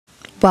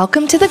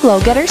Welcome to the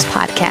Glow Getters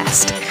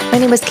podcast. My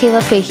name is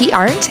Kayla Fahey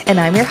Arndt, and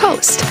I'm your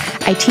host.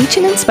 I teach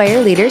and inspire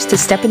leaders to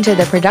step into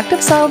their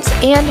productive selves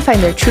and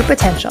find their true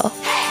potential.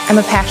 I'm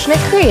a passionate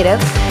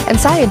creative and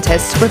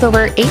scientist with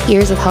over 8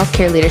 years of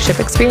healthcare leadership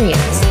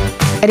experience.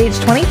 At age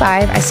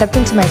 25, I stepped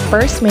into my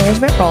first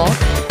management role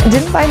and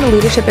didn't find the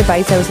leadership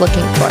advice I was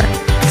looking for.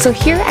 So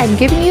here I'm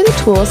giving you the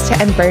tools to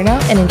end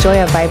burnout and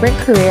enjoy a vibrant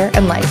career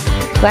and life.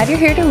 Glad you're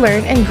here to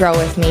learn and grow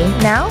with me.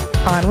 Now,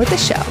 on with the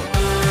show.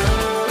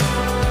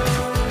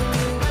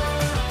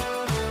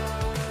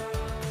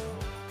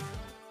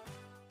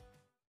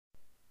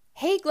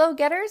 Hey Glow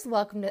Getters,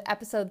 welcome to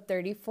episode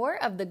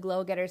 34 of the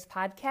Glow Getters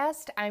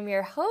podcast. I'm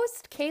your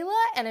host, Kayla,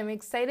 and I'm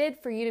excited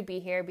for you to be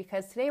here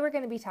because today we're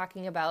going to be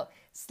talking about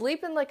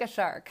sleeping like a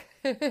shark.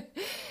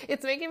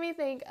 It's making me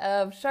think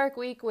of Shark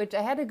Week, which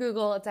I had to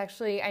Google. It's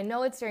actually, I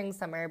know it's during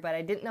summer, but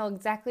I didn't know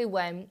exactly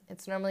when.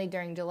 It's normally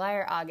during July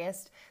or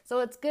August, so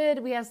it's good.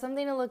 We have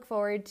something to look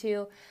forward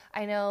to.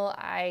 I know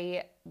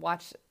I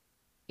watch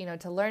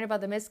to learn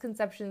about the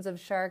misconceptions of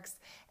sharks.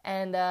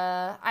 And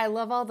I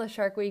love all the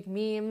Shark Week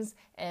memes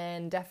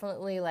and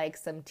definitely like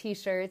some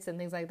t-shirts and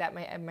things like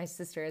that. My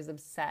sister is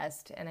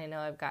obsessed, and I know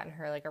I've gotten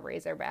her like a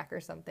razorback or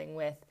something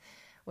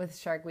with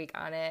Shark Week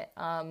on it.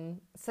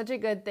 Such a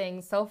good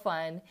thing, so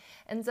fun.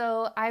 And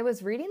so I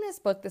was reading this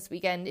book this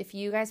weekend. If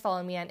you guys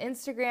follow me on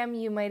Instagram,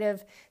 you might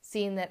have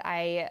seen that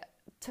I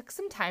took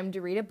some time to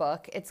read a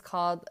book. It's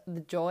called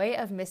The Joy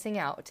of Missing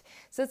Out.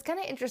 So it's kind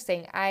of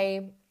interesting.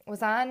 I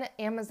was on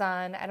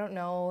Amazon, I don't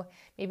know,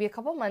 maybe a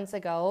couple months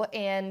ago,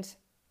 and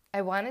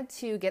I wanted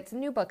to get some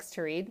new books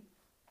to read,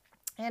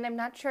 and I'm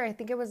not sure, I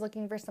think I was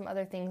looking for some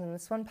other things, and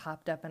this one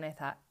popped up, and I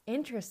thought,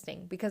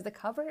 interesting, because the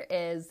cover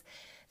is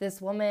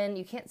this woman,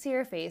 you can't see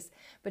her face,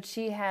 but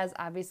she has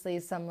obviously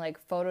some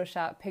like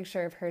Photoshop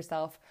picture of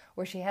herself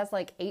where she has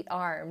like 8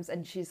 arms,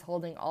 and she's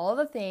holding all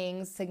the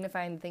things,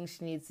 signifying the things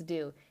she needs to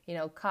do,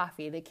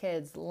 coffee, the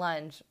kids,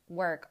 lunch,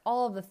 work,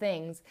 all of the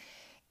things.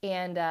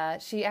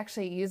 And she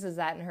actually uses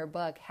that in her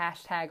book,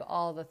 hashtag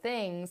all the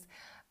things,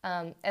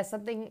 as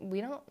something we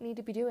don't need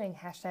to be doing,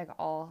 hashtag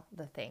all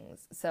the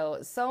things.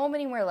 So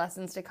many more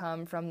lessons to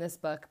come from this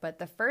book. But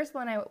the first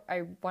one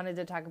I wanted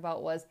to talk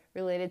about was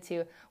related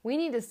to we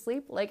need to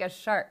sleep like a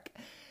shark.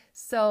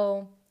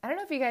 So I don't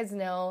know if you guys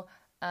know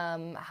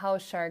how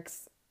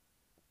sharks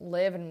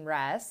live and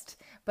rest,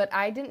 but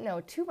I didn't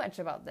know too much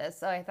about this.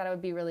 So I thought it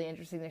would be really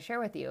interesting to share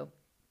with you.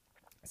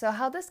 So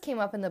how this came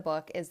up in the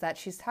book is that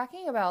she's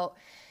talking about,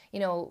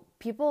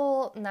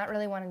 people not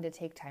really wanting to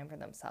take time for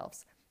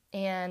themselves,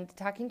 and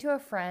talking to a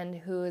friend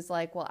who is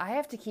like, well, I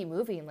have to keep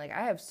moving. Like,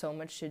 I have so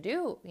much to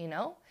do,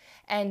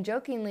 and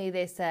jokingly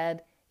they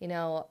said,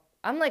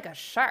 I'm like a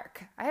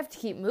shark. I have to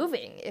keep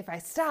moving. If I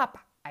stop,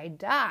 I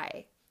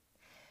die.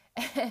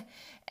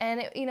 And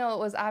it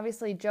was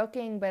obviously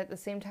joking, but at the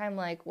same time,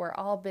 like, we're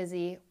all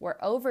busy, we're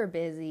over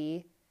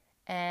busy.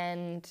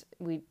 And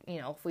we,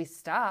 if we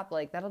stop,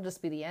 like, that'll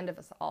just be the end of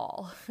us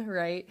all,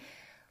 right?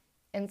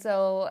 And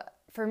so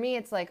for me,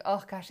 it's like,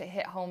 oh gosh, it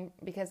hit home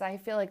because I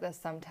feel like this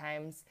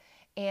sometimes.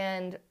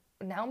 And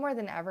now more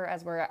than ever,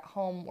 as we're at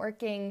home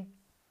working,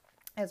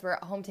 as we're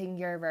at home taking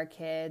care of our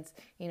kids,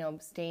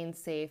 staying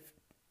safe,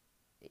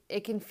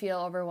 it can feel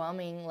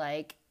overwhelming.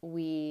 Like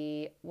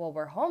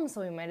we're home,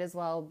 so we might as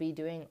well be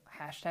doing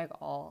hashtag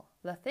all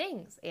the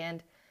things.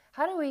 And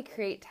how do we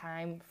create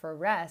time for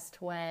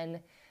rest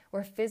when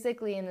we're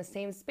physically in the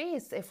same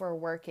space if we're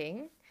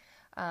working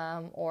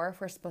or if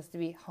we're supposed to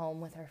be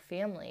home with our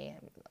family?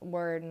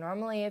 Where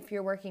normally if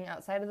you're working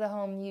outside of the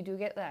home, you do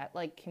get that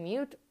like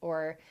commute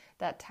or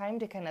that time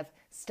to kind of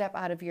step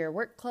out of your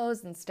work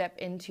clothes and step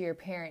into your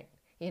parent,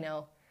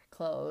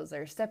 clothes,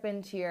 or step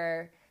into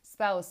your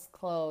spouse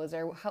clothes,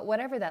 or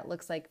whatever that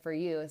looks like for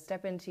you.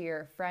 Step into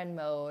your friend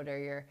mode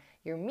or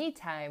your me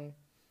time.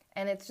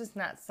 And it's just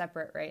not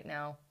separate right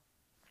now.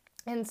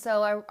 And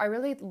so I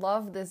really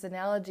love this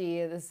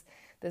analogy,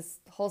 this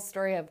whole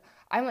story of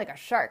I'm like a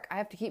shark. I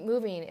have to keep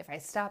moving. If I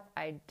stop,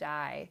 I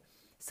die.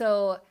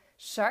 So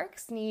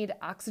sharks need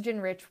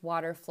oxygen-rich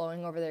water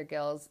flowing over their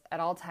gills at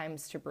all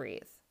times to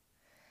breathe.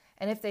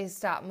 And if they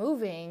stop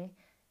moving,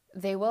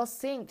 they will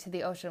sink to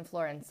the ocean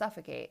floor and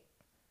suffocate.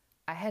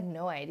 I had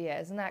no idea.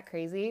 Isn't that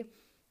crazy?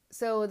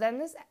 So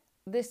then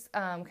this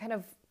kind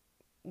of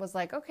was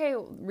like, okay,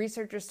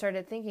 researchers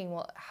started thinking,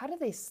 well, how do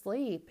they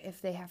sleep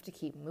if they have to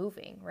keep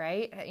moving,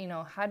 right?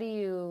 How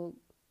do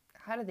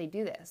they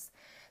do this?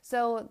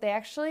 So they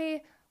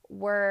actually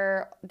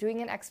were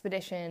doing an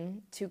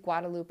expedition to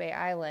Guadalupe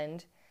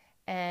Island,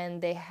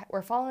 and they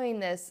were following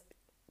this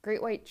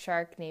great white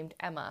shark named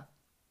Emma.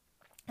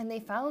 And they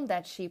found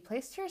that she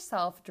placed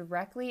herself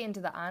directly into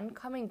the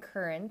oncoming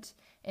current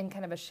in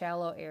kind of a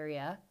shallow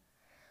area,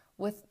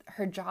 with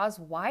her jaws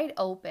wide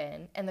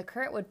open, and the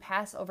current would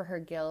pass over her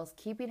gills,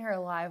 keeping her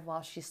alive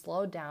while she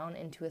slowed down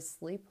into a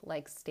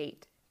sleep-like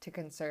state to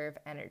conserve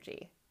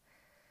energy.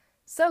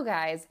 So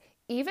guys,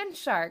 even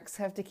sharks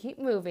have to keep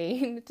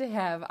moving to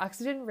have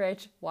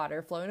oxygen-rich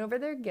water flowing over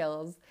their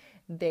gills.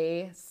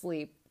 They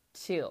sleep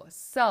too.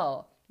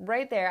 So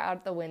right there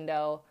out the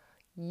window,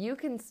 you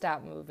can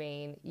stop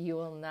moving. You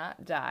will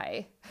not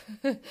die.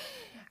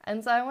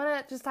 And so I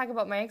want to just talk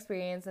about my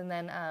experience and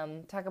then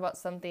talk about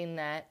something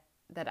that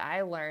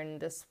I learned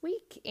this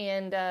week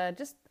and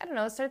just, I don't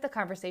know, start the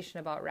conversation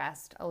about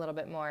rest a little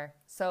bit more.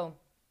 So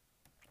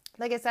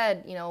like I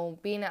said,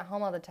 being at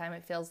home all the time,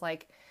 it feels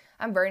like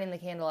I'm burning the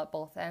candle at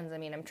both ends. I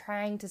mean, I'm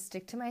trying to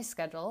stick to my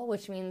schedule,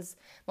 which means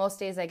most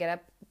days I get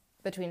up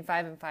between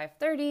 5 and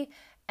 5:30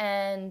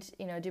 and,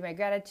 do my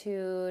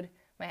gratitude,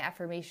 my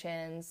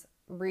affirmations,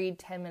 read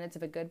 10 minutes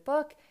of a good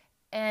book,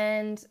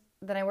 and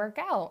then I work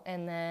out,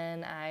 and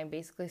then I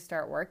basically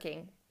start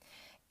working.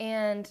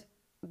 And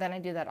then I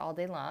do that all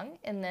day long,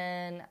 and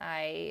then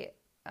I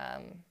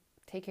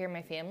take care of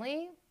my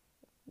family,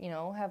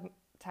 have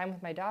time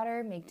with my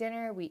daughter, make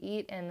dinner, we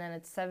eat, and then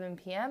it's 7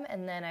 p.m.,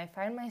 and then I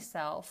find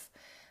myself,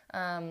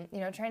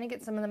 trying to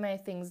get some of my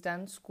things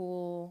done,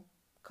 school,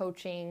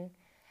 coaching,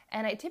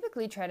 and I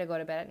typically try to go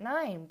to bed at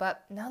 9,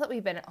 but now that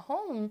we've been at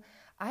home,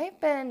 I've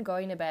been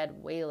going to bed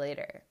way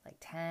later, like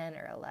 10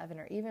 or 11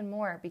 or even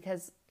more,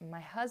 because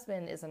my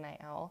husband is a night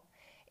owl,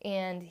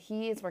 and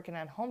he is working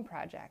on home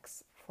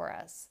projects for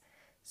us.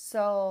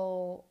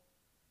 So,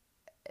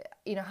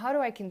 how do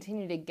I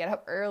continue to get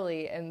up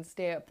early and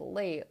stay up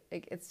late?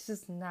 Like, it's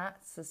just not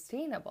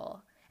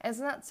sustainable, and it's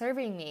not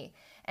serving me.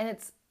 And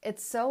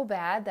it's so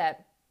bad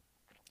that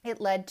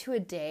it led to a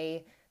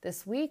day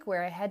this week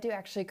where I had to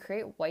actually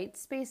create white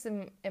space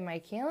in my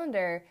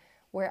calendar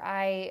where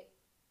I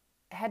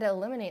had to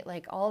eliminate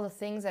like all the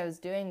things I was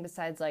doing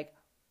besides like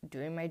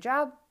doing my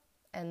job.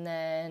 And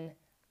then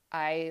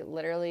I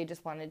literally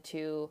just wanted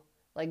to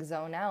like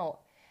zone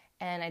out,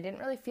 and I didn't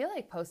really feel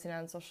like posting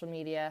on social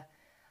media.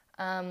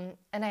 And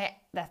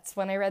that's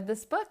when I read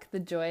this book, The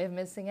Joy of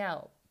Missing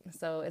Out.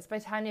 So it's by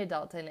Tanya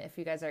Dalton, if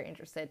you guys are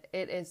interested.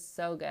 It is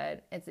so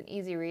good. It's an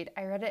easy read.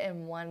 I read it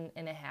in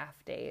 1.5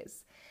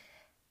 days.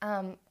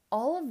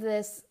 All of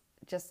this,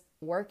 just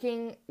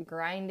working,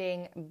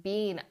 grinding,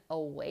 being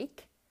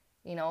awake,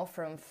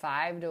 from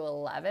 5 to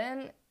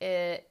 11,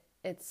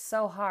 it's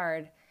so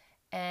hard.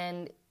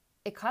 And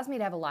it caused me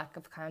to have a lack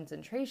of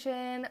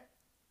concentration,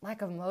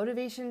 lack of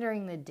motivation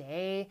during the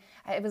day.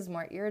 I was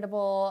more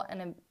irritable,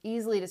 and I'm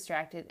easily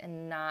distracted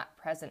and not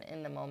present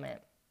in the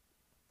moment.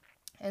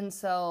 And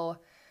so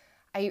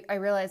I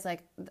realized,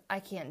 like, I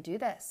can't do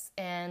this.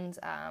 And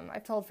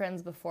I've told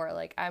friends before,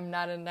 like, I'm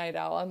not a night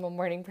owl. I'm a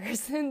morning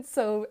person.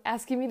 So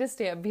asking me to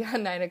stay up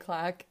beyond 9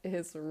 o'clock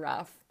is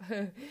rough.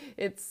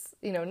 It's,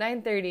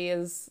 9:30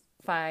 is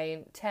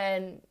fine.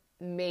 10,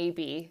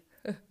 maybe,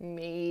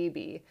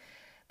 maybe.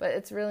 But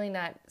it's really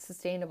not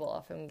sustainable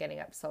if I'm getting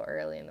up so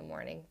early in the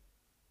morning.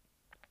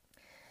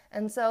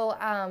 And so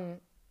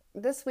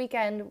this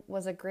weekend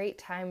was a great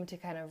time to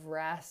kind of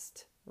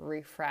rest,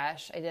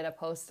 refresh. I did a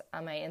post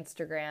on my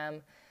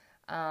Instagram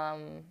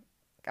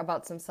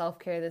about some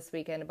self-care this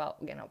weekend,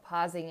 about,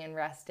 pausing and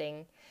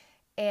resting.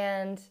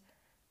 And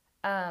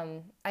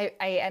I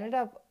ended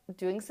up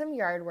doing some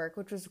yard work,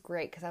 which was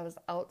great because I was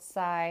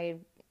outside,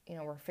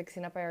 we're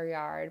fixing up our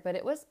yard, but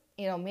it was,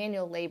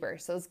 manual labor.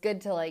 So it's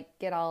good to like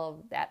get all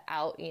of that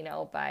out,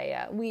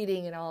 by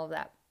weeding and all of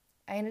that.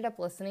 I ended up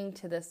listening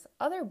to this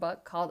other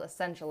book called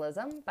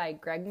Essentialism by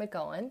Greg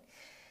McKeown,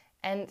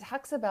 and it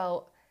talks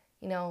about,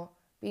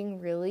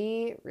 being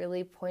really,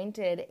 really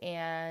pointed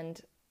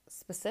and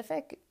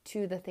specific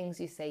to the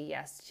things you say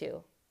yes to.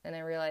 And I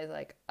realized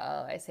like,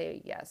 oh, I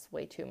say yes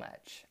way too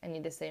much. I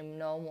need to say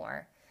no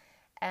more.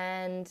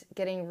 And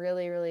getting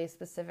really, really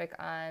specific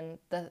on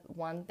the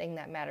one thing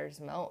that matters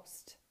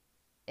most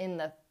in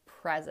the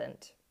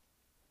present.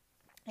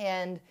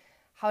 And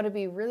how to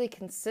be really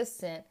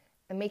consistent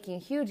and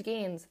making huge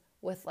gains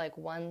with like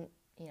one,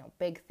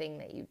 big thing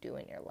that you do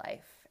in your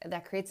life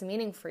that creates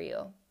meaning for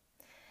you.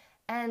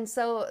 And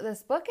so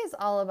this book is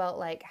all about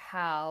like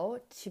how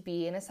to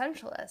be an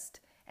essentialist.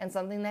 And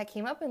something that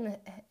came up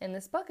in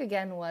this book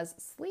again was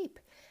sleep.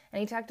 And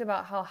he talked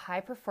about how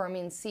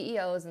high-performing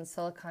CEOs in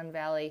Silicon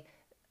Valley,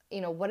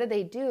 what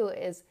do?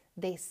 Is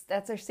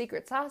that's their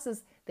secret sauce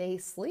is they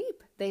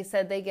sleep. They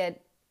said they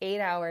get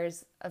 8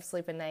 hours of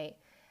sleep a night.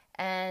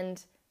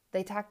 And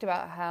they talked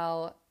about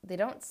how they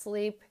don't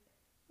sleep,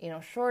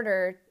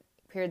 shorter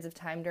periods of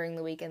time during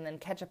the week and then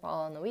catch up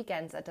all on the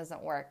weekends. That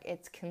doesn't work.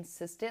 It's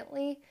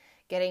consistently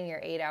getting your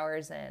 8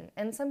 hours in.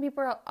 And some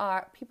people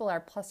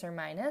are plus or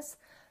minus,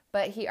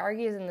 but he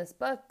argues in this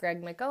book,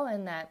 Greg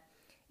McKeown, that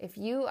if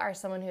you are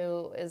someone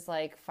who is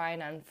like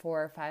fine on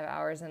 4 or 5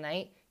 hours a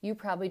night, you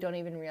probably don't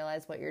even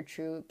realize what your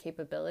true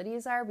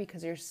capabilities are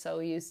because you're so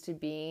used to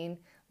being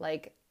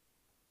like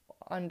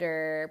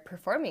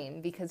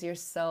underperforming because you're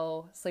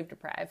so sleep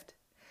deprived.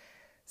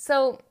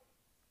 So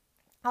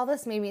all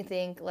this made me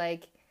think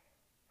like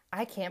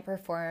I can't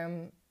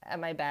perform at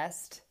my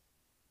best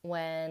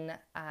when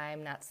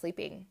I'm not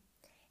sleeping.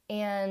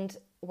 And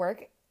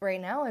work right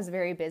now is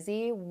very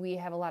busy. We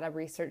have a lot of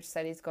research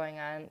studies going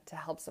on to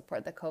help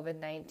support the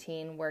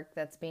COVID-19 work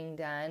that's being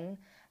done.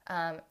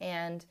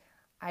 And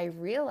I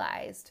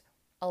realized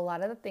a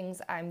lot of the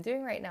things I'm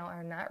doing right now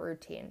are not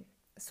routine.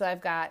 So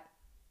I've got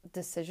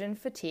decision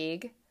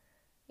fatigue.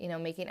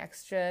 making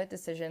extra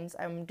decisions.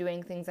 I'm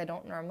doing things I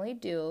don't normally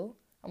do.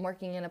 I'm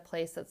working in a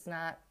place that's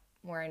not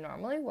where I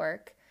normally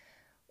work,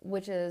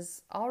 which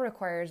is all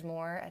requires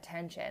more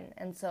attention.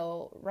 And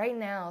so right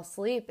now,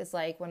 sleep is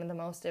like one of the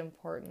most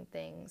important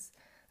things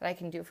that I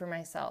can do for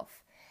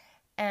myself.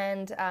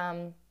 And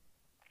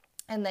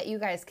that you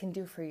guys can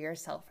do for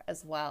yourself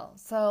as well.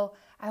 So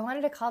I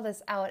wanted to call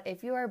this out.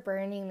 If you are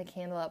burning the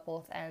candle at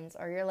both ends,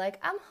 or you're like,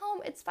 I'm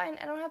home, it's fine,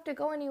 I don't have to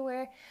go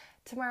anywhere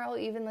tomorrow,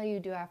 even though you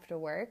do have to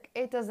work,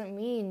 it doesn't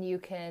mean you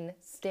can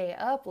stay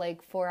up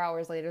like 4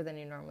 hours later than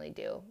you normally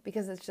do,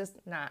 because it's just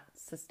not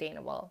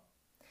sustainable.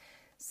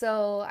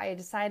 So I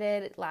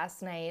decided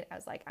last night, I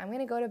was like, I'm going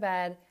to go to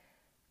bed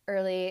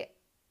early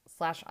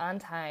 / on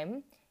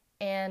time.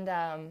 And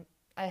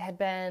I had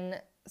been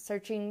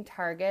searching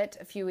Target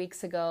a few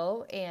weeks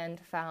ago and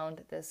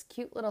found this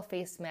cute little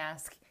face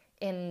mask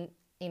in,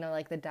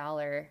 like the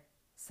dollar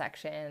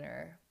section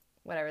or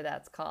whatever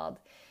that's called,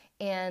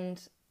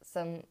 and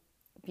some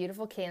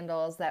beautiful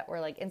candles that were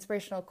like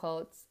inspirational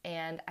quotes.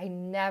 And I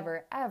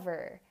never,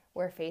 ever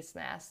wear face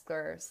masks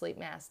or sleep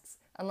masks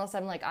unless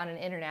I'm like on an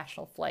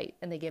international flight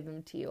and they give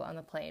them to you on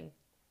the plane.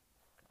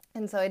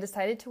 And so I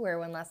decided to wear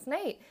one last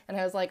night, and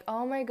I was like,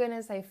 oh my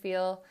goodness, I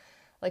feel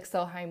like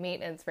so high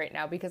maintenance right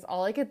now, because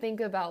all I could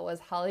think about was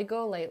Holly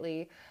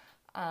Golightly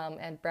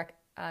on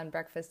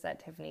Breakfast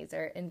at Tiffany's,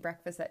 or in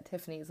Breakfast at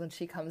Tiffany's, when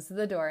she comes to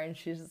the door and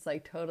she's just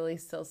like totally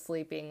still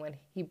sleeping when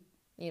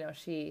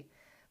she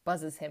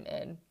buzzes him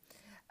in.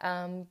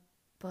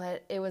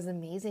 But it was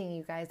amazing,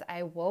 you guys.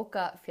 I woke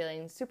up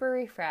feeling super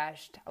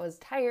refreshed. I was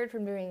tired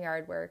from doing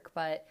yard work,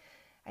 but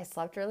I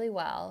slept really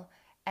well.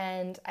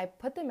 And I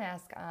put the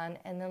mask on,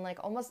 and then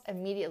like almost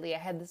immediately I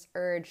had this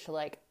urge to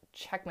like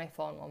check my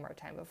phone one more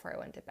time before I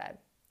went to bed.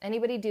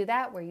 Anybody do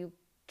that, where you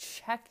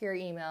check your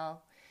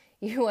email,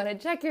 you want to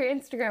check your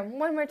Instagram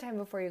one more time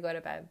before you go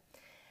to bed?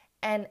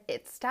 And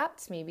it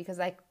stopped me because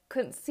I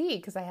couldn't see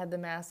because I had the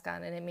mask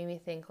on, and it made me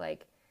think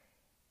like,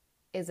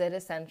 is it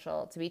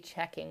essential to be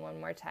checking one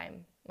more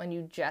time when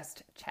you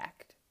just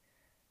checked?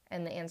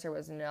 And the answer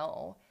was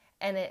no.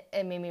 And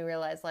it made me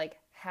realize like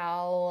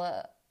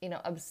how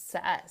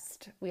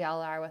obsessed we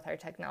all are with our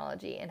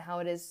technology, and how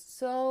it is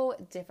so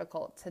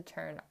difficult to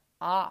turn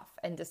off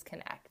and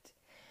disconnect,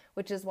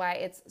 which is why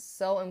it's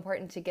so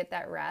important to get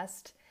that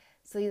rest,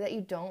 so that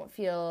you don't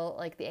feel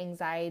like the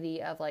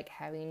anxiety of like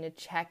having to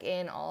check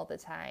in all the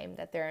time,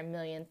 that there are a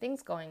million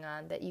things going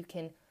on, that you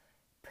can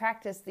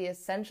practice the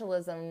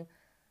essentialism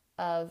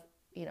of,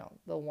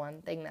 the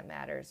one thing that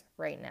matters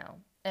right now.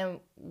 And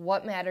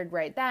what mattered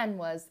right then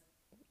was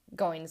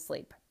going to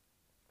sleep.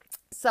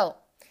 So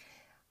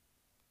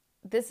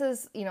this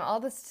is,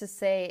 all this to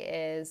say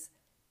is,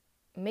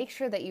 make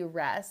sure that you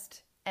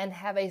rest and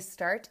have a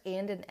start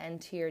and an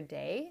end to your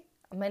day.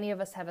 Many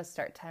of us have a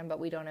start time, but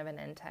we don't have an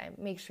end time.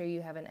 Make sure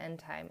you have an end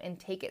time and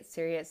take it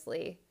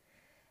seriously.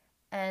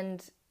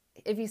 And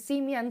if you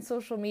see me on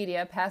social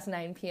media past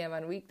 9 p.m.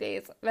 on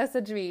weekdays,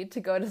 message me to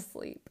go to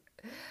sleep.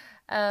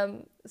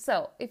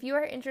 So if you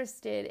are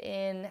interested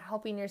in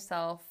helping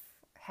yourself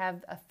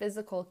have a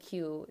physical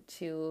cue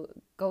to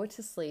go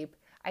to sleep,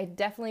 I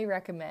definitely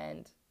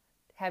recommend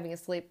having a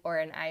sleep or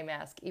an eye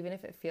mask. Even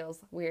if it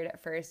feels weird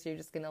at first, you're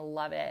just going to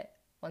love it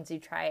once you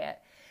try it.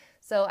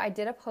 So I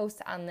did a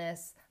post on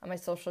this on my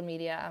social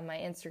media, on my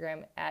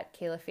Instagram at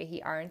Kayla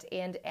Fahey Arndt,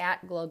 and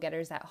at Glow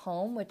Getters at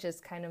Home, which is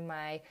kind of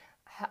my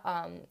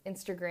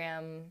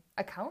Instagram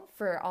account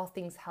for all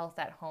things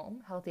healthy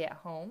at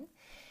home.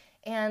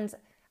 And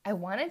I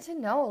wanted to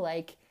know,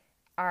 like,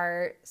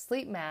 are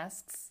sleep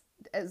masks,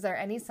 is there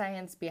any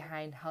science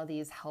behind how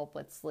these help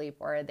with sleep,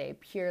 or are they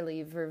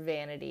purely for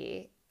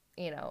vanity,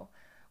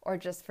 or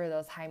just for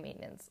those high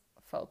maintenance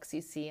folks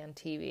you see on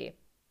TV?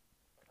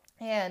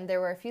 And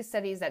there were a few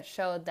studies that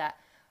showed that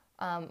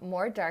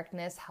more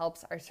darkness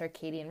helps our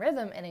circadian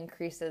rhythm and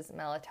increases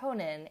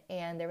melatonin.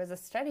 And there was a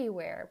study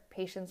where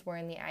patients were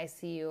in the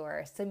ICU, or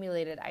a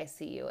simulated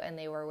ICU, and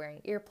they were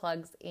wearing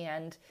earplugs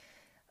and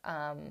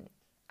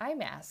eye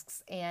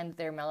masks, and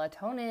their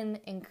melatonin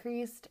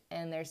increased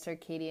and their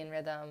circadian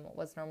rhythm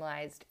was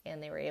normalized,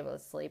 and they were able to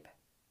sleep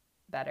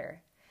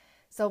better.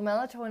 So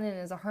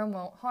melatonin is a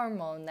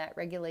hormone that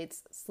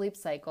regulates sleep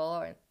cycle,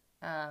 or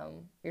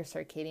your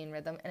circadian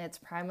rhythm, and it's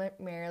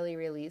primarily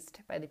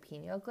released by the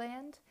pineal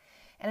gland.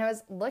 And I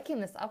was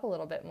looking this up a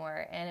little bit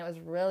more, and it was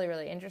really,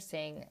 really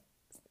interesting.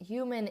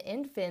 Human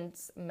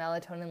infants'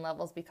 melatonin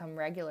levels become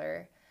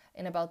regular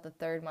in about the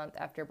 3rd month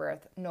after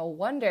birth. No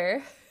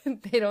wonder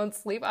they don't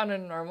sleep on a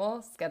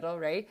normal schedule,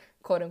 right?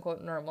 Quote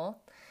unquote normal.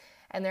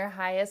 And their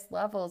highest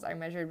levels are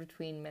measured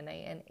between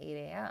midnight and 8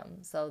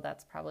 a.m. So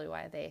that's probably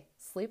why they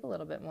sleep a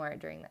little bit more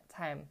during that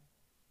time.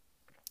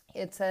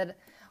 It said,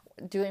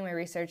 doing my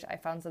research, I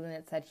found something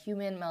that said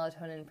human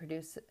melatonin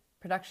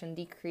production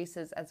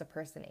decreases as a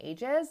person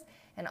ages,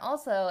 and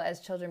also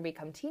as children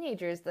become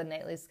teenagers, the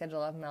nightly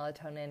schedule of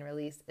melatonin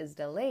release is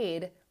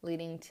delayed,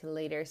 leading to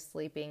later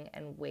sleeping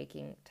and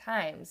waking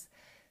times.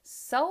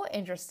 So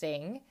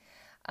interesting.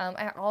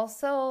 I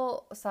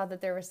also saw that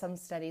there were some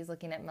studies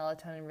looking at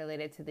melatonin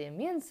related to the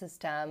immune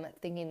system,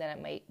 thinking that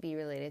it might be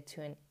related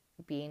to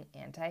being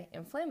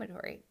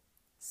anti-inflammatory.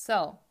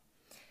 So,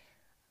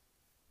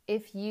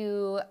 if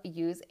you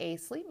use a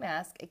sleep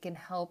mask, it can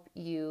help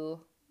you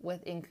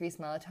with increased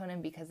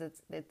melatonin because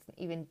it's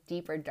even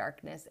deeper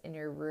darkness in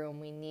your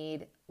room.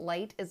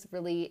 Light is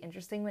really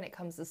interesting when it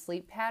comes to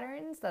sleep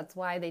patterns. That's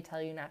why they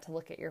tell you not to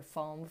look at your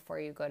phone before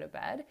you go to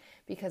bed,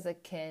 because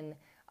it can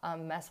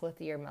mess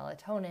with your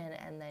melatonin,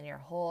 and then your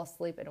whole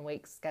sleep and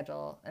wake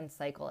schedule and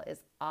cycle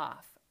is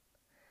off.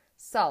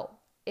 So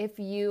if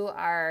you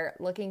are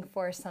looking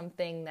for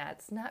something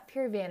that's not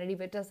pure vanity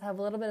but does have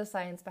a little bit of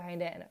science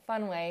behind it and a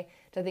fun way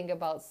to think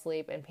about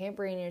sleep and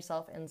pampering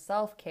yourself and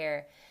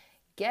self-care,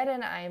 get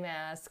an eye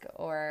mask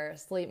or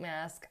sleep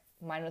mask.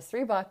 Mine was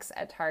 $3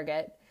 at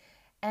Target.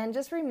 And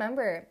just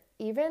remember,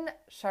 even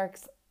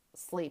sharks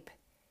sleep.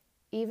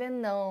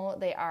 Even though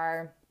they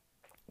are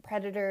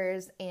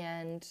predators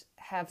and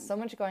have so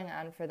much going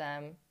on for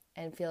them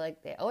and feel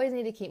like they always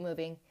need to keep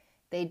moving,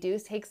 they do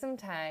take some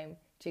time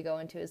to go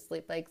into a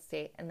sleep-like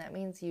state, and that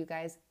means you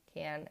guys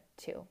can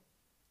too.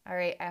 All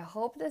right, I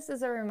hope this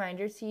is a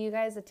reminder to you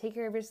guys to take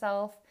care of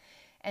yourself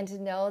and to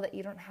know that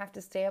you don't have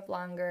to stay up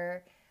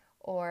longer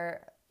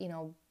or,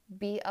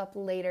 be up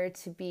later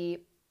to be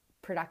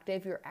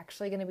productive. You're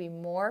actually going to be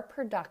more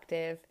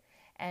productive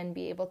and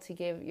be able to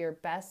give your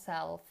best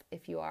self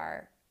if you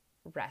are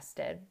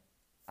rested.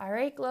 All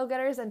right, Glow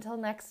Getters, until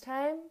next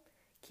time,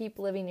 keep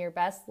living your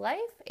best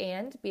life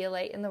and be a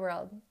light in the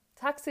world.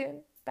 Talk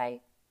soon.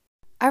 Bye.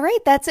 All right,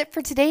 that's it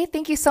for today.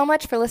 Thank you so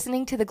much for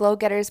listening to the Glow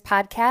Getters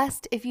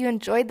podcast. If you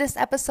enjoyed this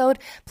episode,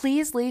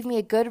 please leave me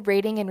a good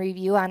rating and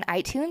review on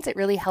iTunes. It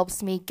really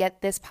helps me get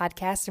this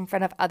podcast in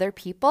front of other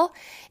people.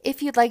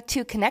 If you'd like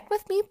to connect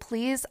with me,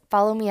 please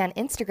follow me on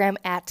Instagram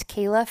at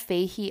Kayla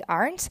Fahey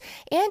Arndt.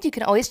 And you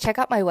can always check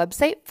out my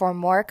website for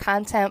more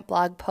content,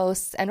 blog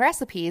posts, and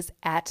recipes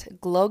at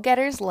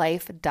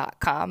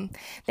glowgetterslife.com.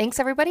 Thanks,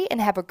 everybody,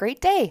 and have a great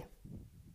day.